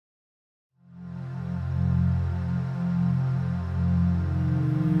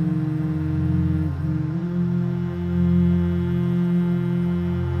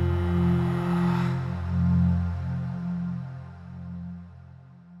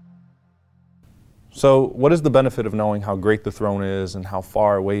So what is the benefit of knowing how great the throne is and how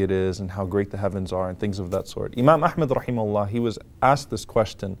far away it is and how great the heavens are and things of that sort? Imam Ahmad rahimahullah, he was asked this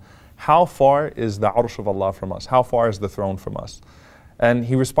question, how far is the arsh of Allah from us? How far is the throne from us? And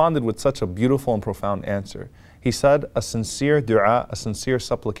he responded with such a beautiful and profound answer. He said, a sincere dua, a sincere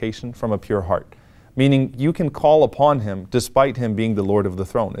supplication from a pure heart. Meaning you can call upon him despite him being the Lord of the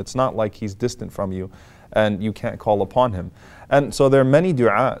throne. It's not like he's distant from you and you can't call upon him. And so there are many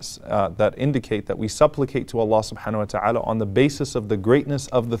du'as that indicate that we supplicate to Allah subhanahu wa ta'ala on the basis of the greatness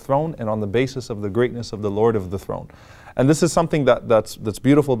of the throne and on the basis of the greatness of the Lord of the throne. And this is something that's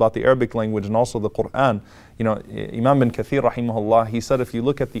beautiful about the Arabic language and also the Quran. You know, Imam bin Kathir rahimahullah, he said if you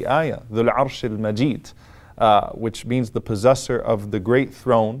look at the ayah, Dhul Arsh al-Majid, which means the possessor of the great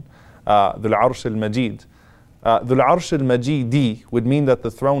throne, Dhul Arsh al-Majid. Dhul Arsh al-Majidi would mean that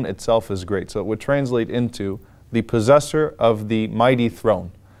the throne itself is great. So it would translate into the possessor of the mighty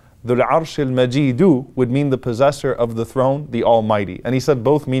throne. Dhul Arsh al-Majidu would mean the possessor of the throne, the Almighty. And he said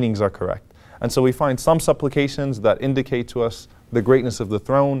both meanings are correct. And so we find some supplications that indicate to us the greatness of the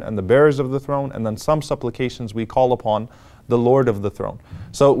throne and the bearers of the throne, and then some supplications we call upon the Lord of the throne.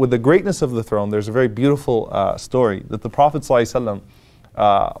 So with the greatness of the throne, there's a very beautiful story that the Prophet ﷺ,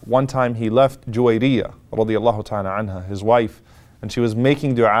 one time he left Juwayriyah radiyallahu ta'ala anha, his wife, and she was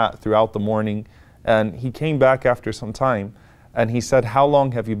making dua throughout the morning, and he came back after some time and he said, how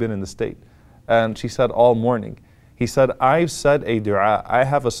long have you been in the state? And she said, all morning. He said, I've said a dua, I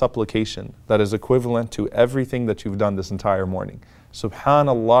have a supplication that is equivalent to everything that you've done this entire morning.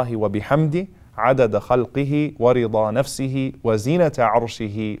 Subhanallahi wa bihamdi, adada khalqihi, wa rida nafsihi, wa zinata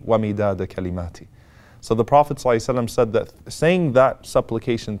arshihi, wa midada kalimati. So the Prophet ﷺ said that saying that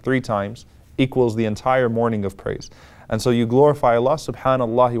supplication 3 times equals the entire morning of praise. And so you glorify Allah,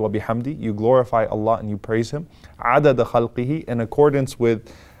 subhanallahi wa bihamdi, you glorify Allah and you praise Him, adada khalqihi, in accordance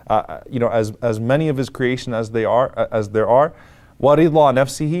with as many of His creation as there are, wa rida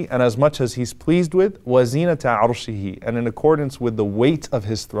nafsihi, and as much as He's pleased with, wa zinata arshihi, and in accordance with the weight of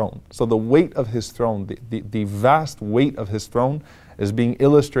His throne. So the weight of His throne, the vast weight of His throne is being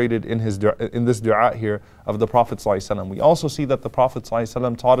illustrated in this dua here of the Prophet ﷺ. We also see that the Prophet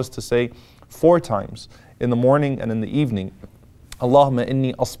ﷺ taught us to say 4 times in the morning and in the evening, Allahumma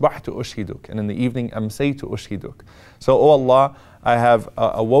inni asbahtu ushhiduk, and in the evening, amsaytu ushhiduk. So, O Allah, I have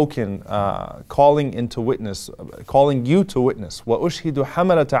awoken, calling you to witness, wa ushhidu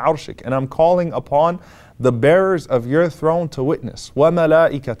hamalata arshik, and I'm calling upon the bearers of your throne to witness, wa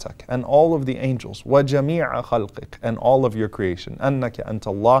malaikatak, and all of the angels, wa jami'a khalqik, and all of your creation, annaka anta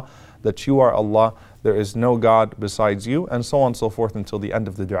Allah, that you are Allah, there is no God besides you, and so on and so forth until the end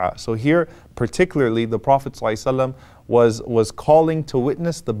of the dua. So here, particularly, the Prophet ﷺ was calling to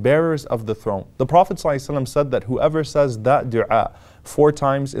witness the bearers of the throne. The Prophet ﷺ said that whoever says that dua 4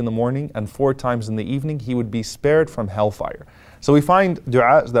 times in the morning and 4 times in the evening, he would be spared from hellfire. So we find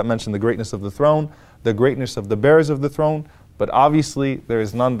du'as that mention the greatness of the throne, the greatness of the bearers of the throne, but obviously there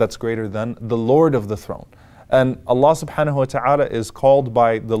is none that's greater than the Lord of the throne. And Allah subhanahu wa ta'ala is called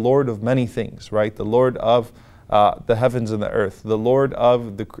by the Lord of many things, right? The Lord of the heavens and the earth, the Lord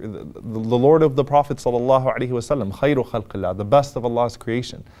of the Lord of the Prophet sallallahu alaihi wasallam, khayru khalqillah, the best of Allah's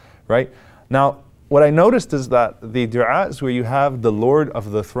creation, right? Now, what I noticed is that the du'as where you have the Lord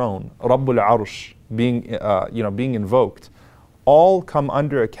of the throne, Rabbul Arsh, being invoked, all come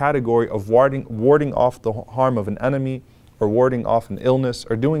under a category of warding off the harm of an enemy, or warding off an illness,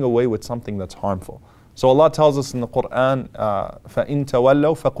 or doing away with something that's harmful. So Allah tells us in the Quran, فَإِن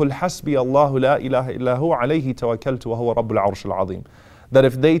تَوَلَّوْا فَقُلْ حَسْبِيَ اللَّهُ لَا إِلَهَ إِلَّا هُوَ عَلَيْهِ تَوَكَّلْتُ وَهُوَ رَبُّ الْعَرْشِ الْعَظِيمِ. That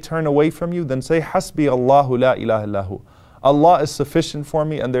if they turn away from you, then say, حَسْبِيَ اللَّهُ لَا إِلَهَ إِلَّا هُوَ. Allah is sufficient for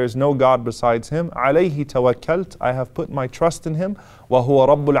me and there is no God besides Him. عَلَيْهِ تَوَكَّلْتُ, I have put my trust in Him. وَهُوَ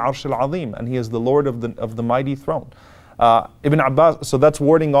رَبُّ الْعَرْشِ الْعَظِيمِ, and He is the Lord of the mighty throne. Ibn Abbas, so that's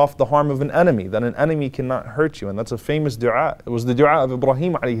warding off the harm of an enemy, that an enemy cannot hurt you, and that's a famous dua. It was the dua of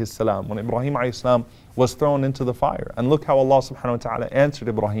Ibrahim alayhi salam, when Ibrahim alayhi salam was thrown into the fire. And look how Allah subhanahu wa ta'ala answered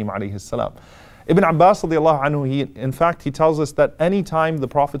Ibrahim alayhi salam. Ibn Abbas radiallahu anhu, in fact, he tells us that any time the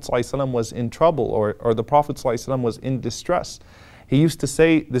Prophet ﷺ was in trouble or the Prophet ﷺ was in distress, he used to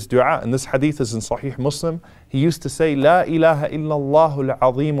say this dua, and this hadith is in Sahih Muslim. He used to say, La ilaha illallah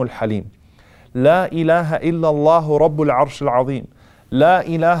al-azim al-halim. لا إله إلا الله رب العرش العظيم لا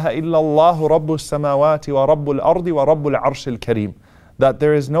إله إلا الله رب السماوات ورب الأرض ورب العرش الكريم. That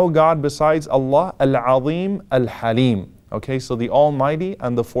there is no God besides Allah, Al-Azim Al-Halim. Okay, so the Almighty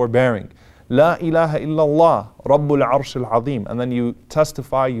and the Forbearing. La ilaha illallah Rabbul Arsh Al-Azim. And then you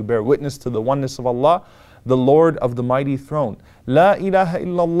testify, you bear witness to the oneness of Allah, the Lord of the mighty throne. La ilaha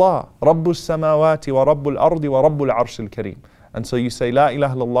illallah Rabbus Samawati wa Rabbul Ardi wa Rabbul Arsh Al-Kareem. And so you say, La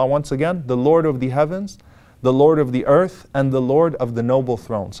ilaha illallah once again, the Lord of the heavens, the Lord of the earth, and the Lord of the noble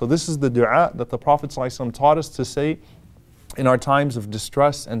throne. So this is the dua that the Prophet ﷺ taught us to say in our times of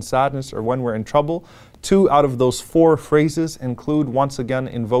distress and sadness, or when we're in trouble. 2 out of those 4 phrases include, once again,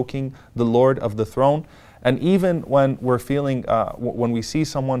 invoking the Lord of the throne. And even when we're feeling, when we see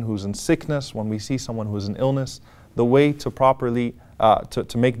someone who's in sickness, when we see someone who's in illness, the way to properly,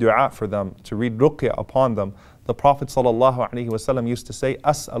 to make dua for them, to read ruqya upon them, the Prophet ﷺ used to say,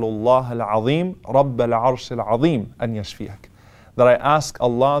 As'alullah al-azim, Rabb al-arsh al-azim, an yashfiyak. That I ask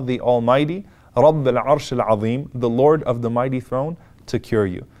Allah the Almighty, Rabb al-arsh al-azim, the Lord of the mighty throne, to cure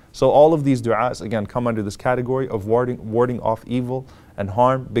you. So all of these du'as, again, come under this category of warding off evil and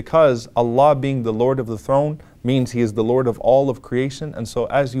harm, because Allah being the Lord of the throne means He is the Lord of all of creation. And so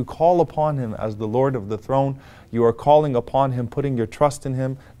as you call upon Him as the Lord of the throne, you are calling upon Him, putting your trust in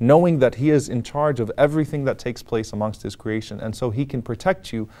Him, knowing that He is in charge of everything that takes place amongst His creation. And so He can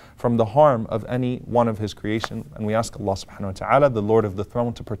protect you from the harm of any one of His creation. And we ask Allah subhanahu wa ta'ala, the Lord of the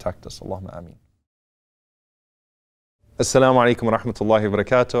throne, to protect us. Allahumma ameen. Assalamu alaikum wa rahmatullahi wa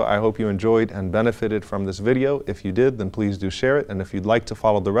barakatuh. I hope you enjoyed and benefited from this video. If you did, then please do share it. And if you'd like to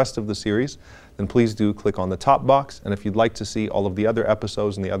follow the rest of the series, then please do click on the top box. And if you'd like to see all of the other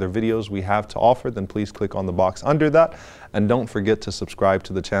episodes and the other videos we have to offer, then please click on the box under that. And don't forget to subscribe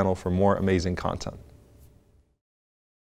to the channel for more amazing content.